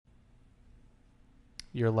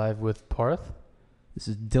You're live with Parth. This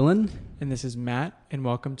is Dylan. And this is Matt, and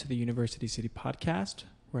welcome to the University City Podcast.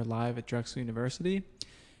 We're live at Drexel University,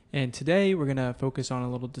 and today we're going to focus on a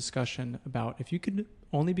little discussion about if you could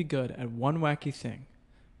only be good at one wacky thing,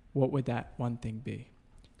 what would that one thing be?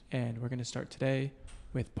 And we're going to start today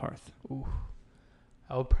with Parth. Ooh.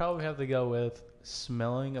 I would probably have to go with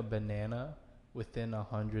smelling a banana within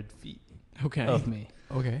 100 feet Okay. of me.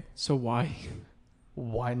 Okay. So why?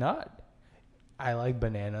 Why not? I like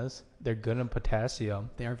bananas. They're good in potassium.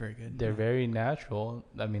 They are very good. They're very natural.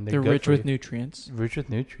 I mean, They're good rich for with you. nutrients. Rich with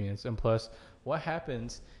nutrients. And plus, what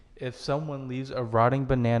happens if someone leaves a rotting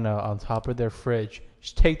banana on top of their fridge?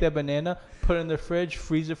 Just take that banana, put it in the fridge,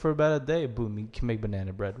 freeze it for about a day. Boom, you can make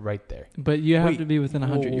banana bread right there. But you have Wait, to be within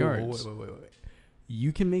 100 whoa, yards. Wait.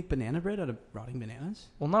 You can make banana bread out of rotting bananas?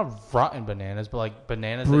 Well, not rotten bananas, but like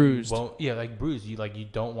bananas Bruised. that you won't. Yeah, like bruised. You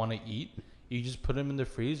don't want to eat. You just put them in the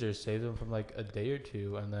freezer, save them for like a day or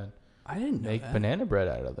two, and then I didn't know make that. banana bread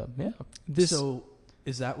out of them. Yeah. So,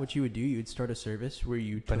 is that what you would do? You would start a service where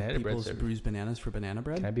you took Banana bread people's service. bruised bananas for banana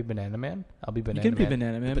bread? Can I be banana man? I'll be You banana can be man.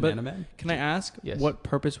 banana man, Banana but man? can I ask Yes. what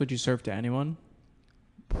purpose would you serve to anyone?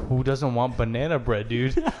 Who doesn't want banana bread,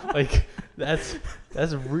 dude? Like that's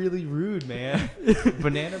really rude, man.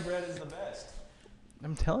 Banana bread is the best.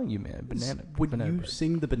 I'm telling you, man. Would banana you bread.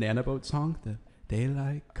 sing the Banana Boat song? The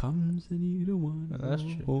daylight comes and you don't want No, that's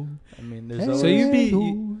true. home. I mean, there's So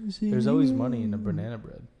always, there's always money in the banana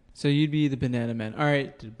bread. So you'd be the banana man. All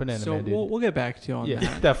right. Dude, banana So man, dude. we'll get back to you on Yeah,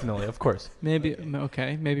 that. definitely, of course. Maybe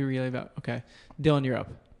okay. Maybe really about okay. Dylan, you're up.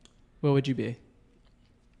 What would you be?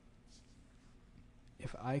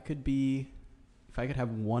 If I could have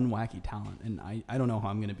one wacky talent, and I don't know how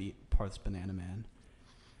I'm going to be Parth's Banana Man,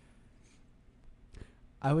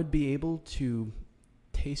 I would be able to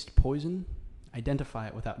taste poison, identify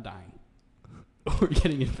it without dying, or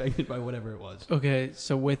getting infected by whatever it was. Okay.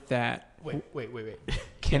 So with that, Wait.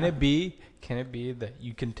 Can it be that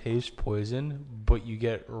you can taste poison, but you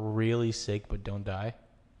get really sick but don't die?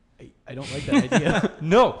 I don't like that idea.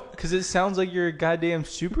 No, because it sounds like you're a goddamn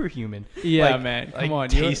superhuman. yeah, Like- man, Like come on.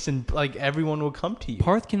 taste and like everyone will come to you.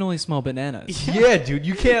 Parth can only smell bananas. Yeah, dude,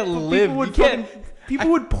 you can't live.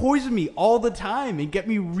 People would poison me all the time and get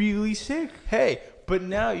me really sick. Hey, but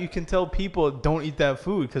now you can tell people don't eat that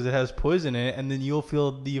food because it has poison in it, and then you'll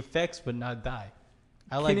feel the effects but not die.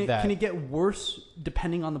 I like that. Can it get worse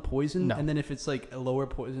depending on the poison? No. And then if it's like a lower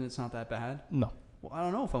poison, it's not that bad? No. Well, I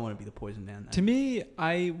don't know if I want to be the poison man then. To me,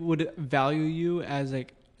 I would value you as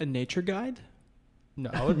like a nature guide.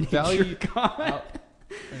 No, I would value. God.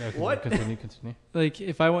 What? Continue. Like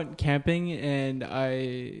if I went camping and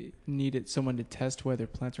I needed someone to test whether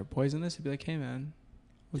plants are poisonous, I'd be like, "Hey, man."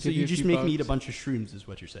 we'll So give you a just few make me eat a bucks." bunch of shrooms is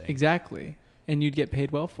what you're saying. Exactly, and you'd get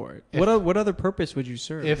paid well for it. If- What other purpose would you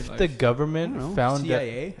serve? If in the life? I government don't know, found that,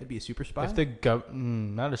 CIA, I'd be a super spy. if the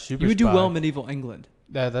not a super, you would do spy. well in medieval England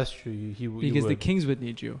That's true. You because the would. kings would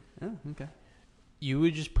need you. Oh, okay. You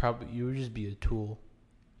would just be a tool.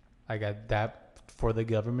 Like at that for the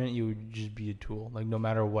government, you would just be a tool. Like no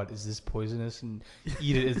matter what, is this poisonous? And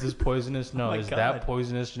eat it. Is this poisonous? No. Oh my Is God. that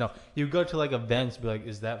poisonous? No. You go to like events, be like,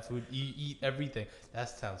 is that food? You eat everything. That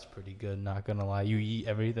sounds pretty good. Not gonna lie. You eat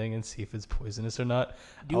everything and see if it's poisonous or not.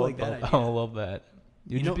 I do like that idea. I love that.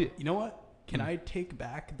 You know what? Can I take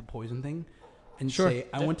back the poison thing and Sure. say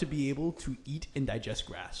I want to be able to eat and digest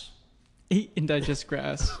grass? Eat and digest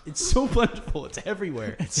grass. It's so plentiful. It's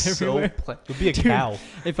everywhere. It's everywhere. You'll be a Dude, cow.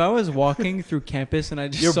 If I was walking through campus and I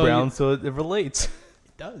just You're saw brown, you, so it relates. It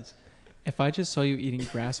does. if I just saw you eating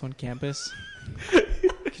grass on campus,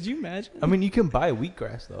 could you imagine? I mean, you can buy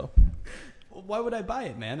wheatgrass though. Well, why would I buy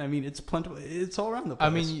it, man? I mean, it's plentiful. It's all around the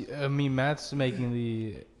place. I mean, Matt's making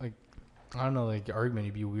the I don't know, like the argument.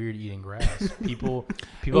 It'd be weird eating grass. People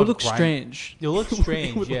It would look grind- strange. It looks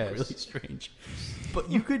strange, it would yes. look really strange. But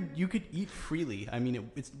you could eat freely. I mean,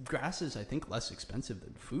 it's grass is I think less expensive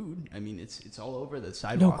than food. I mean, it's all over the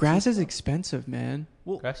sidewalks. No, grass and is stuff. expensive, man.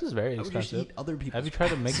 Well, Grass is very I would just expensive. eat other people's. Have you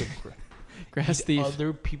tried to make Grass eat thief.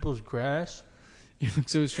 other people's grass? You look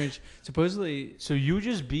so strange. Supposedly, So you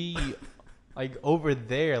just be like over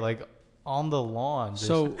there, like on the lawn, just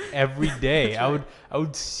So- every day. I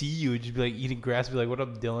would see you just be like eating grass, be like, "What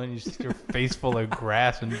up, Dylan?" You just your face full of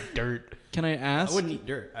grass and dirt. can I I ask? wouldn't eat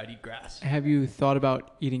dirt. I'd eat grass. Have you thought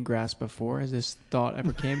about eating grass before? Has this thought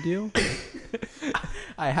ever came to you?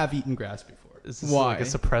 I have eaten grass before. Is this Why? like a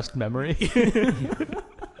suppressed memory?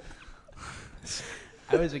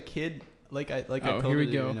 I was a kid. I Oh, told here we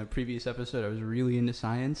you go. in a previous episode, I was really into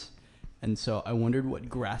science, and so I wondered what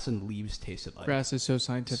grass and leaves tasted like. Grass is so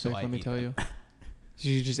scientific, So I let me ate tell them.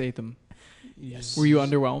 you. You just ate them. Yes. Were you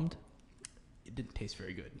underwhelmed? It didn't taste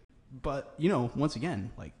very good. But once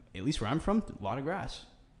again, like at least where I'm from, a lot of grass.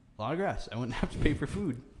 I wouldn't have to pay for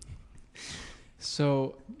food.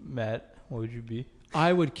 So Matt, what would you be?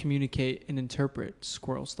 I would communicate and interpret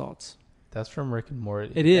squirrels' thoughts. That's from Rick and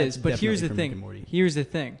Morty. It is, That's but here's definitely the from Rick and Morty. thing. Here's the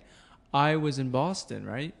thing. I was in Boston,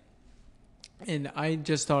 right? And I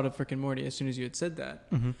just thought of Rick and Morty as soon as you had said that.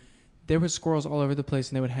 Mm-hmm. There were squirrels all over the place,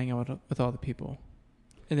 and they would hang out with all the people.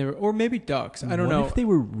 And they were, or maybe ducks. I don't know. What if they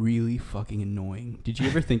were really fucking annoying? Did you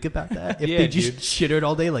ever think about that? If Yeah, they just dude. shittered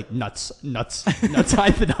all day, like nuts,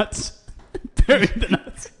 hide the nuts, bury the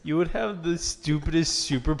nuts. You would have the stupidest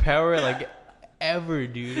superpower like ever,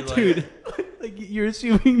 dude. Like, Dude, like you're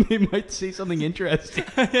assuming they might say something interesting.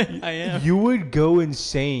 I am. you would go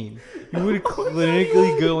insane. You would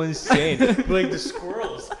clinically go insane. Like the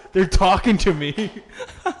squirrels, they're talking to me.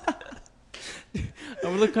 I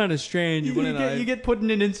would look kind of strange, wouldn't I? You get put in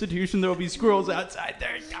an institution, there will be squirrels outside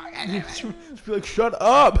there. Just be like, shut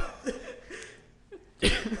up,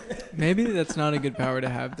 Maybe that's not a good power to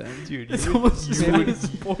have then. dude. It's You almost would, the you same would, as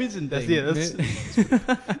the poison that's thing.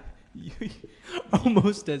 yeah. That's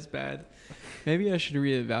Almost as bad. Maybe I should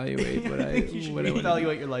reevaluate what I you should what I wanna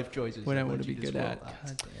reevaluate your life choices. what I and wanna you be just good roll at. out.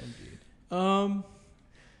 God damn, dude.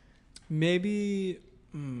 Maybe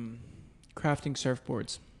crafting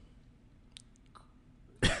surfboards.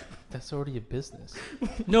 That's already a business.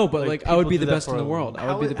 No, but Like, I would people be do the that best in for the a world. I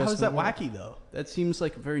would be the best How in is the that world. wacky though? That seems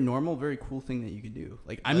like a very normal, very cool thing that you could do.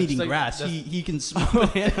 Like I'm That's eating like- grass. that's- He can smoke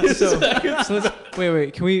bananas. So let's,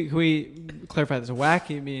 wait. Can we clarify this?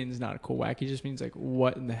 Wacky means not cool. Wacky just means like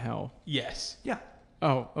what in the hell? Yes. yeah,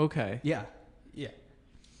 Oh, okay. yeah. Yeah.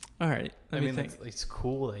 All right. I Let me mean, think. it's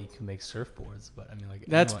cool that you can make surfboards, but I mean, like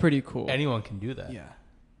That's anyone- pretty cool. Anyone can do that. Yeah.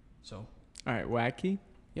 So All right, wacky.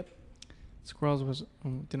 Yep. Squirrels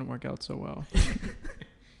didn't work out so well.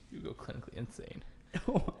 You go clinically insane.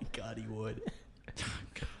 oh my god, he would.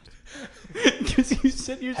 Because you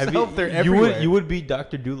said yourself they're you everywhere. would be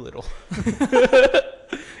Dr. Doolittle.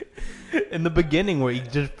 In the beginning, where he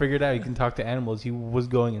just figured out he can talk to animals, he was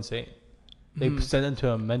going insane. They Mhm. sent him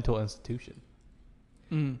to a mental institution.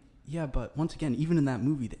 Mm. Yeah, but once again, even in that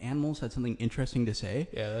movie, the animals had something interesting to say.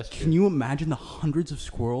 Yeah, that's true. Can you imagine the hundreds of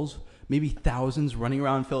squirrels, maybe thousands, running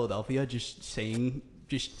around Philadelphia just saying,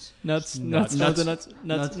 Nuts. Nuts. That's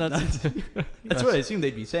what I assume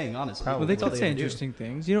they'd be saying, honestly. Well, they That's all could say gotta do. interesting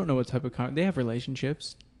things. You don't know what type of they have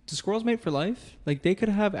relationships. Do squirrels mate for life? Like they could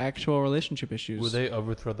have actual relationship issues. Would they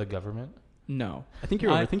overthrow the government? No. I think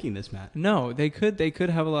you're I- overthinking this, Matt. No, they could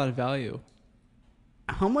have a lot of value.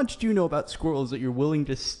 How much do you know about squirrels that you're willing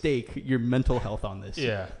to stake your mental health on this?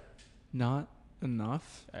 Yeah. Not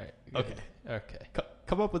enough. All right. Okay. Okay.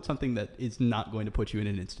 Come up with something that is not going to put you in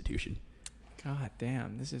an institution. God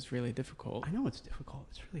damn, this is really difficult. I know it's difficult.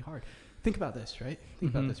 It's really hard. Think about this, right?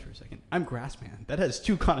 Think about Mhm. this for a second. I'm Grassman. That has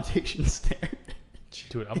two connotations there.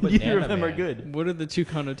 Dude, I'm Neither banana of them are man. good. What are the two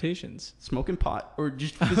connotations? Smoking pot or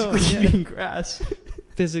just physically yeah. eating grass.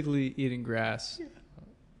 Physically eating grass. Yeah,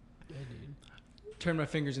 dude. Turn my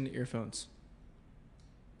fingers into earphones.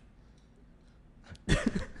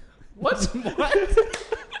 What?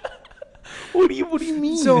 What do you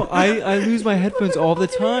mean? So I lose my headphones all the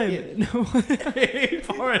time. No. Hey,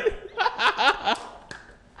 for it.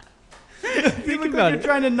 Think Like about you're it.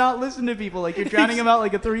 trying to not listen to people, like you're drowning them out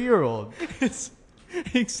like a 3-year-old. It's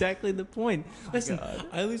exactly the point. Listen, God.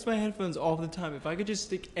 I lose my headphones all the time. If I could just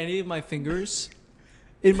stick any of my fingers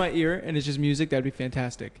in my ear and it's just music, that'd be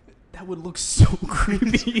fantastic. That would look so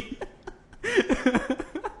creepy.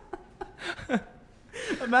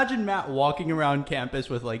 Imagine Matt walking around campus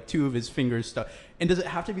with like two of his fingers stuck. And does it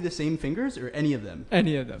have to be the same fingers or any of them?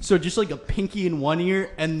 Any of them. So just like a pinky in one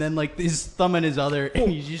ear and then like his thumb in his other.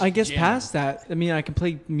 And he's just I guess jamming. past that, I mean, I can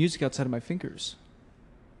play music outside of my fingers.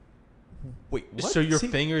 Wait, what? So your See-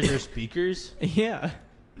 fingers are speakers? Yeah.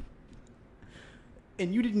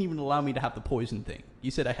 And you didn't even allow me to have the poison thing.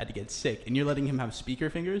 You said I had to get sick, and you're letting him have speaker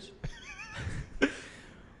fingers?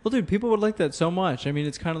 Well, dude, people would like that so much. I mean,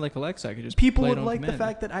 it's kind of like Alexa. I could just People play it would on like the command.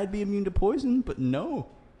 fact that I'd be immune to poison, but no.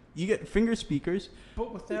 You get finger speakers.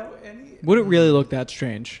 But without any. Would it really look that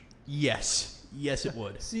strange? Yes. Yes, it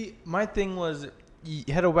would. See, my thing was you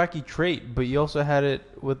had a wacky trait, but you also had it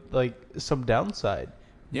with like some downside.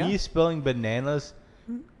 Yeah. Me spelling bananas,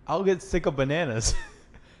 I'll get sick of bananas.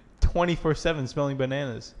 24/7 smelling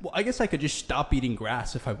bananas. Well, I guess I could just stop eating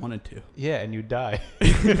grass if I wanted to. Yeah, and you die.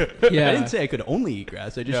 Yeah. I didn't say I could only eat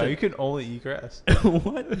grass. I just No, said, you can only eat grass.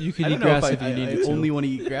 what? You can I eat don't know grass if if you I needed to. only want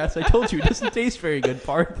to eat grass. I told you it doesn't taste very good,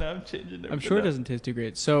 Parth. No, I'm changing everything I'm sure it up. doesn't taste too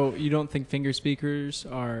great. So you don't think finger speakers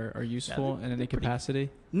are useful in any they're pretty- capacity?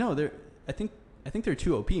 No, I think I think they're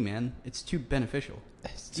too OP, man. It's too beneficial.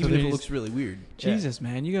 So Even if it there's- looks really weird. Jesus,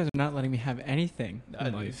 man, you guys are not letting me have anything Nah, in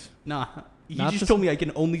dude. life. Nah. You Not just the- told me I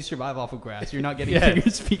can only survive off of grass. You're not getting Yeah. finger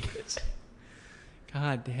speakers.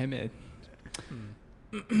 God damn it.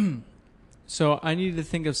 So I need to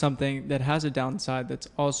think of something that has a downside that's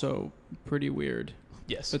also pretty weird.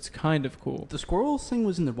 Yes. It's kind of cool. The squirrels thing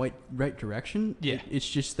was in the right direction. Yeah. It's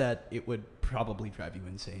just that it would probably drive you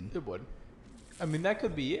insane. It would. I mean, that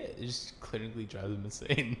could be it. It just clinically drives them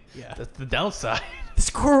insane. Yeah. That's the downside. The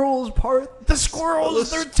squirrels part. The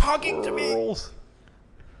squirrels. They're talking to me. Squirrels.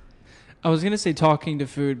 I was going to say talking to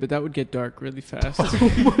food, but that would get dark really fast.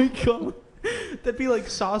 Oh my god. That'd be like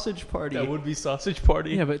sausage party. That would be sausage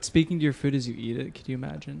party. Yeah, but speaking to your food as you eat it, could you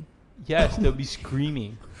imagine? Yes, they'll be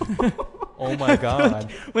screaming. Oh my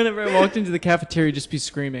god. Whenever I walked into the cafeteria, just be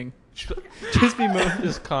screaming. Just be moaning.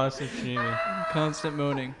 Just constant screaming. Constant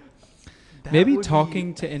moaning. That Maybe would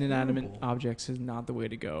talking be to inanimate horrible. objects is not the way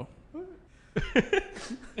to go. I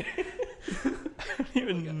don't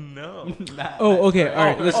even know. Oh, okay. All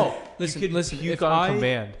right. Oh, Listen. oh, you Listen. could Listen. puke If on I,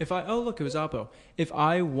 command. if I, oh look, it was Oppo. If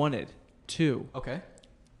I wanted to, Okay.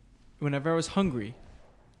 whenever I was hungry,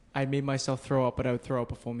 I made myself throw up, but I would throw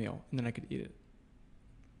up a full meal, and then I could eat it.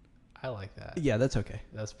 I like that. Yeah, that's okay.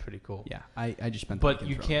 That's pretty cool. Yeah, I just spent. But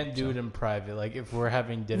you can't do it in private. Like if we're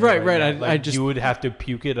having dinner, Right, right, now, I like, just- you would have to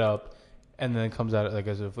puke it up, and then it comes out like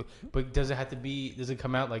as a. But does it have to be? Does it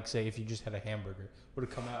come out like say if you just had a hamburger? Would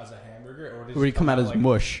it come out as a hamburger, or does Would it it come out as like,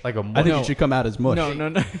 mush? like a mush? I think No. it should come out as mush. No, no,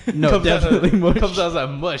 no. No, comes definitely out, mush. Comes out as a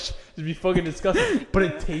mush. It'd be fucking disgusting. But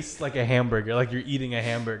it tastes like a hamburger, like you're eating a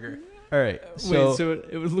hamburger. All right. Wait, so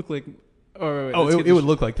it would look like. Oh, wait, oh, let's it, get it would this-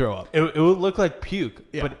 look like throw up. It would look like puke,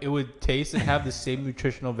 Yeah. but it would taste and have the same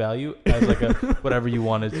nutritional value as like a whatever you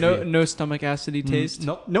wanted to No, be. no stomach acidy taste.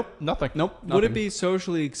 Nope. Nope. Nothing. Nope. Would it nothing. be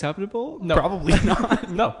socially acceptable? No. Probably not.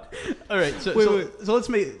 No. All right. So, Wait, so, wait.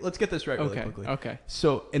 so let's get this right really Okay. quickly. Okay.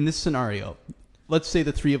 So in this scenario, let's say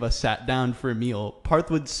the three of us sat down for a meal. Parth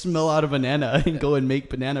would smell out a banana and go and make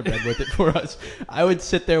banana bread with it for us. I would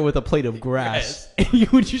sit there with a plate of grass, and you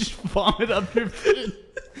would just vomit up your food.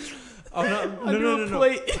 Oh no! Onto No! a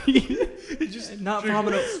plate. Just not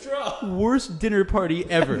vomit up. Straw. Worst dinner party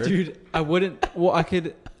ever. Dude, I wouldn't. Well, I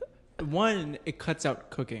could. One, it cuts out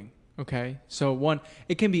cooking. Okay, so one,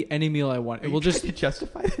 it can be any meal I want. Are It you will trying just. to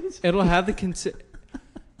justify this. It'll have the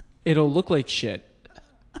It'll look like shit,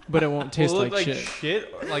 but it won't taste Will it like look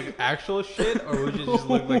shit. or like actual shit, or would it just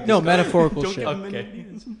look like No, disgusting? metaphorical Don't shit. give him any Okay.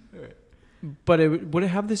 ideas. All right. But would it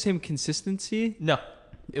have the same consistency? No,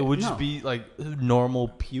 it would just No. be like normal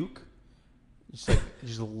puke, just like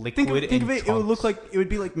just liquid. Think and of it. It would look chunks. like it would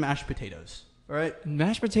be like mashed potatoes. All right.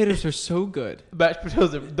 Mashed potatoes are so good. mashed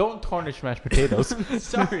potatoes. Don't tarnish mashed potatoes.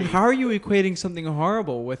 Sorry. How are you equating something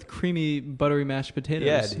horrible with creamy, buttery mashed potatoes?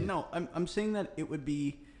 Yeah, dude. No, I'm saying that it would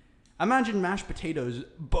be. Imagine mashed potatoes,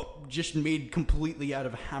 but just made completely out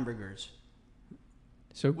of hamburgers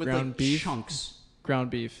So with ground like beef. chunks. Ground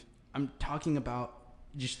beef. I'm talking about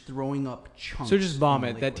just throwing up chunks. So just in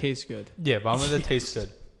vomit. the That liquid. tastes good. Yeah, vomit that tastes good.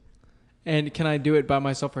 And can I do it by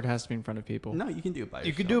myself, or it has to be in front of people? No, you can do it by yourself.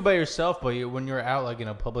 You could do it by yourself, but when you're out like in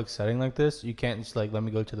a public setting like this, you can't just like let me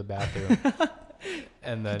go to the bathroom.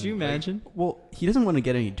 And then Could you imagine? Well, he doesn't want to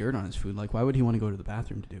get any dirt on his food. Like, why would he want to go to the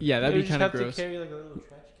bathroom to do it? Yeah, that'd you be just kind of have gross. to carry like a little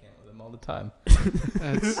trash can with him all the time.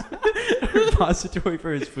 That's, Repository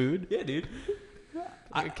for his food. Yeah, dude.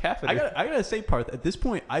 I- Like a catheter. I gotta say, Parth, at this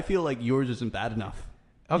point, I feel like yours isn't bad enough.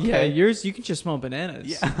 Okay. Yeah, yours. You can just smell bananas.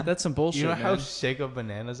 Yeah. That's some bullshit. You know how man. sick of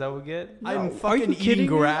bananas I would get? I'm Are you fucking kidding eating me?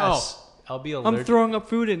 grass. Oh, I'll be allergic. I'm throwing up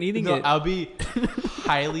food and eating No, it. I'll be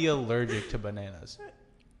highly allergic to bananas.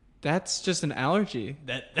 That's just an allergy.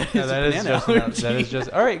 That Yeah, is that a is banana just allergy. that is just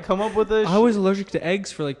all right. Come up with a. I was allergic to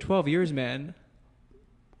eggs for like 12 years, man.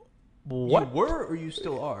 what? You were or you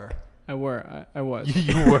still are? I were. I was.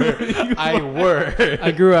 You were. I were.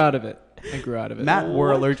 I grew out of it. I grew out of it. Matt were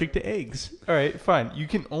What? allergic to eggs. All right, fine. You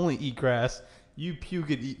can only eat grass. You puke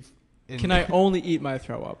and eat. Can I only eat my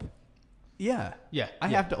throw up? Yeah. Yeah. I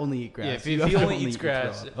yeah. have to only eat grass. Yeah, if You he have to only eats eat your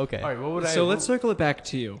grass. throw. Okay. All right. What would I? So let's circle it back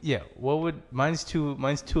to you. Yeah. What would? Mine's too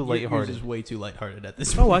Yours lighthearted. is way too lighthearted at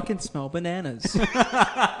this Oh, point. I can smell bananas.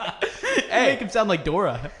 Hey, make him sound like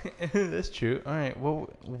Dora. That's true. All right. Well,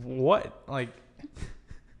 what? Like,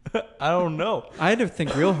 I don't know. I had to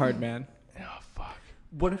think real hard, man. Oh fuck.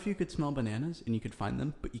 What if you could smell bananas and you could find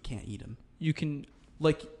them, but you can't eat them? You can.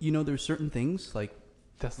 Like, you know, there's certain things like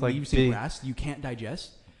That's like leaves big. and grass you can't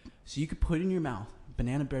digest. So you could put it in your mouth,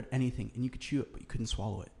 banana bread, anything, and you could chew it, but you couldn't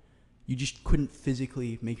swallow it. You just couldn't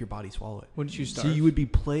physically make your body swallow it. Wouldn't you So starve? you would be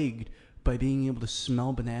plagued by being able to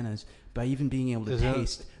smell bananas, by even being able to Is that-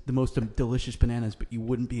 taste the most delicious bananas, but you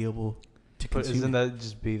wouldn't be able to But consume isn't it. that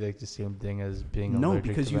just be like the same thing as being No, allergic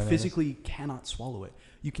because to you bananas? physically cannot swallow it.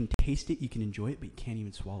 You can taste it, you can enjoy it, but you can't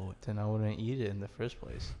even swallow it. Then I wouldn't eat it in the first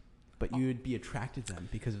place. But you would be attracted to them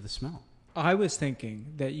because of the smell. I was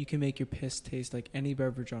thinking that you can make your piss taste like any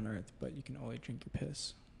beverage on earth, but you can only drink your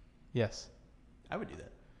piss. Yes. I would do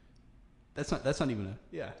that. That's not even a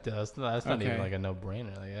yeah. That's not even Okay. like a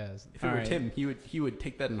no-brainer. Like, yeah, If it were Alright. Tim, he would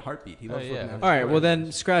take that in a heartbeat. He Oh, loves yeah. looking at his All right, well photos.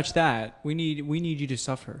 then scratch that. We need you to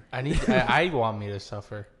suffer. I want me to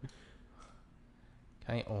suffer.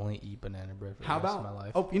 Can I only eat banana bread for How the rest about? of my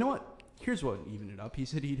life? Oh, you know what? Here's what evened it up. He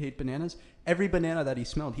said he'd hate bananas. Every banana that he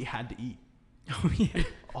smelled, he had to eat. Oh yeah.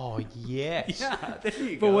 Oh, yes. Yeah, there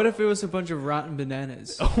you But go. what if it was a bunch of rotten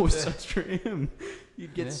bananas? Oh, such for him.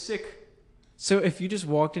 You'd get Yeah. sick. So if you just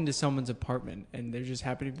walked into someone's apartment and there just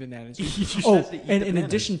happened to be bananas, He just oh, has to eat and the in bananas.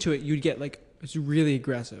 addition to it, you'd get like it's really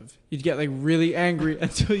aggressive. You'd get like really angry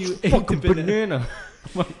until you ate the banana.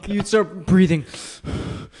 You'd start breathing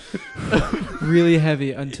really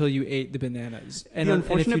heavy until you ate the bananas. And, The and if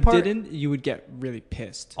unfortunate you part- didn't, you would get really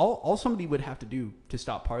pissed. All somebody would have to do to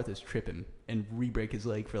stop Parth is trip him and re-break his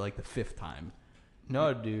leg for like the 5th time.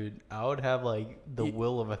 No, dude. I would have like the Ye-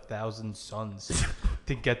 will of 1,000 sons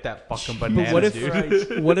to get that fucking banana, But what if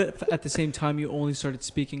dude. what if at the same time you only started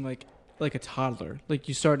speaking like a toddler? Like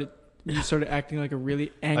you started acting like a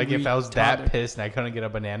really angry Like if I was toddler. that pissed and I couldn't get a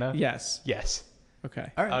banana? Yes. Yes. Okay.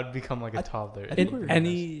 All right. I would become like a I- toddler. I think In we're-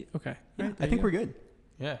 any okay. Yeah, Right, I there think you we're go. good.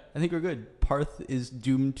 Yeah. I think we're good. Parth is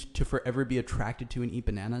doomed to forever be attracted to and eat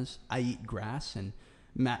bananas. I eat grass, and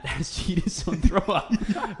Matt has to eat his own throw up.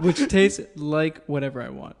 Which tastes like whatever I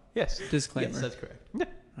want. Yes. Disclaimer. Yes, that's correct.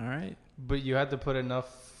 All right. But you had to put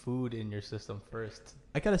enough food in your system first.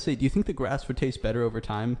 I gotta say, do you think the grass would taste better over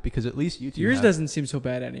time? Because at least you two Yours have- doesn't seem so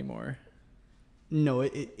bad anymore. No,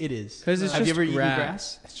 it is. Because it's Have just you ever grass. eaten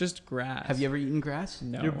grass? It's just grass. Have you ever eaten grass?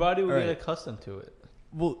 No. Your body will All get right. accustomed to it.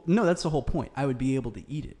 Well, no, that's the whole point. I would be able to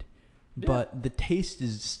eat it, Yeah. but the taste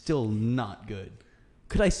is still not good.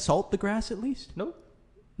 Could I salt the grass at least? Nope.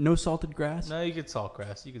 No salted grass? No, you can salt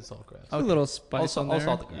grass. You can salt grass. A little spice I'll on there.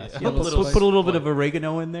 salt the grass. Yeah. Yeah, A little put a little bit spice. of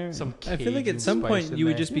oregano in there. Some I feel like Cajun at some spice point in you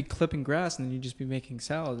would there. just be clipping grass and then you'd just be making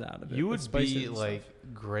salads out of it. You with would spices be and stuff. like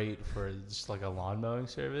great for just like a lawn mowing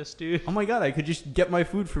service, dude. Oh my god, I could just get my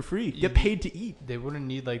food for free. You- Get paid to eat. They wouldn't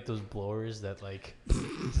need like those blowers that like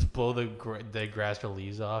just blow the grass or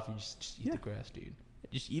leaves off. You just eat Yeah. the grass, dude.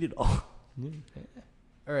 Just eat it all. Yeah.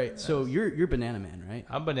 All right, so you're banana man, right?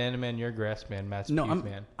 I'm banana man. You're grass man. Matt's No, puke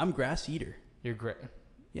man. I'm grass eater. You're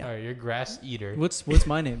Yeah. All right, you're grass eater. What's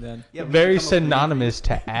my name then? Yeah, we Very should come up with a name for synonymous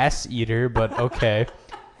to ass eater, but okay.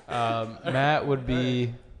 Matt would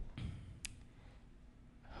be.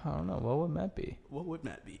 I don't know. What would Matt be? you. What would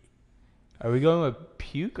Matt be? Are we going with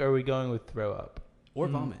puke or are we going with throw up? Or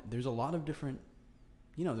vomit. There's a lot of different.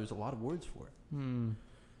 There's a lot of words for it. Hmm.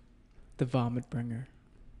 The vomit bringer.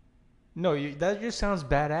 No, that just sounds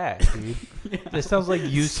badass, dude. That sounds like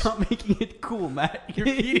you. Stop making it cool, Matt. You're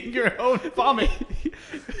eating your own vomit.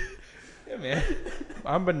 Yeah, man.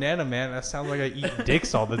 I'm banana man. That sounds like I eat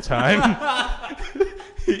dicks all the time.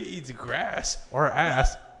 He eats grass or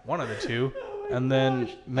ass, one of the two. And then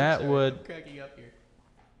Matt would. I'm cracking up here.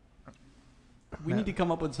 We need to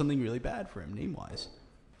come up with something really bad for him, name wise.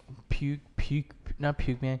 Puke, not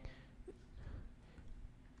puke man.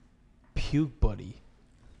 Puke buddy.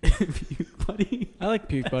 Buddy. I like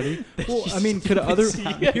puke buddy. Well, I just mean, could other?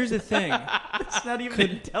 stupid. Here's the thing. It's not even Could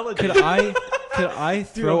intelligent. I Dude,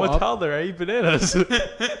 throw I'm a up? toddler. I eat bananas.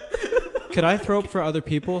 Could I throw up for other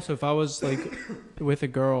people? So if I was like with a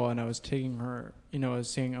girl and I was taking her, I was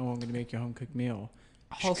saying, "Oh, I'm going to make you a home cooked meal."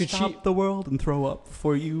 I'll could stop the world and throw up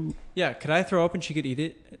for you. Yeah, could I throw up and she could eat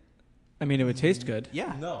it? I mean, it would taste good.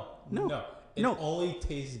 Yeah. No. It No. only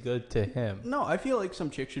tastes good to him. No, I feel like some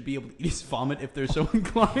chick should be able to eat his vomit if they're so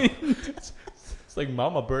inclined. It's like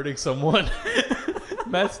mama birding someone.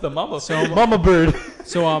 Matt's the mama. So- mama bird.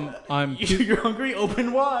 So I'm puke, You're hungry,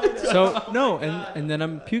 open wide. so no, and then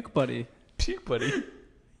I'm puke buddy. Puke buddy.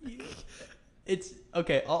 It's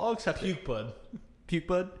okay. I'll accept Puke bud. Puke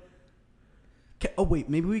bud. Oh wait,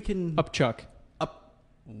 maybe we can Up Chuck.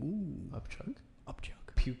 Ooh, Upchuck.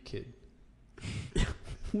 Upchuck. Puke kid.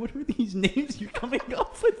 What are these names you're coming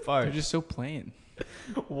up with, They're Bart? just so plain.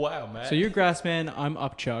 Wow, Matt. So you're Grassman. I'm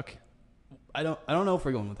Up Chuck. I don't know if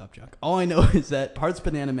we're going with Upchuck. All I know is that Part's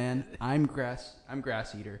Banana Man. I'm Grass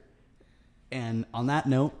Eater. And on that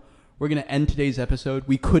note, we're gonna end today's episode.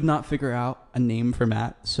 We could not figure out a name for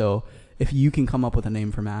Matt, so if you can come up with a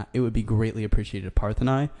name for Matt, it would be greatly appreciated. Parth and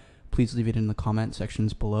I, please leave it in the comment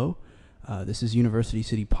sections below. This is University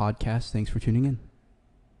City Podcast. Thanks for tuning in.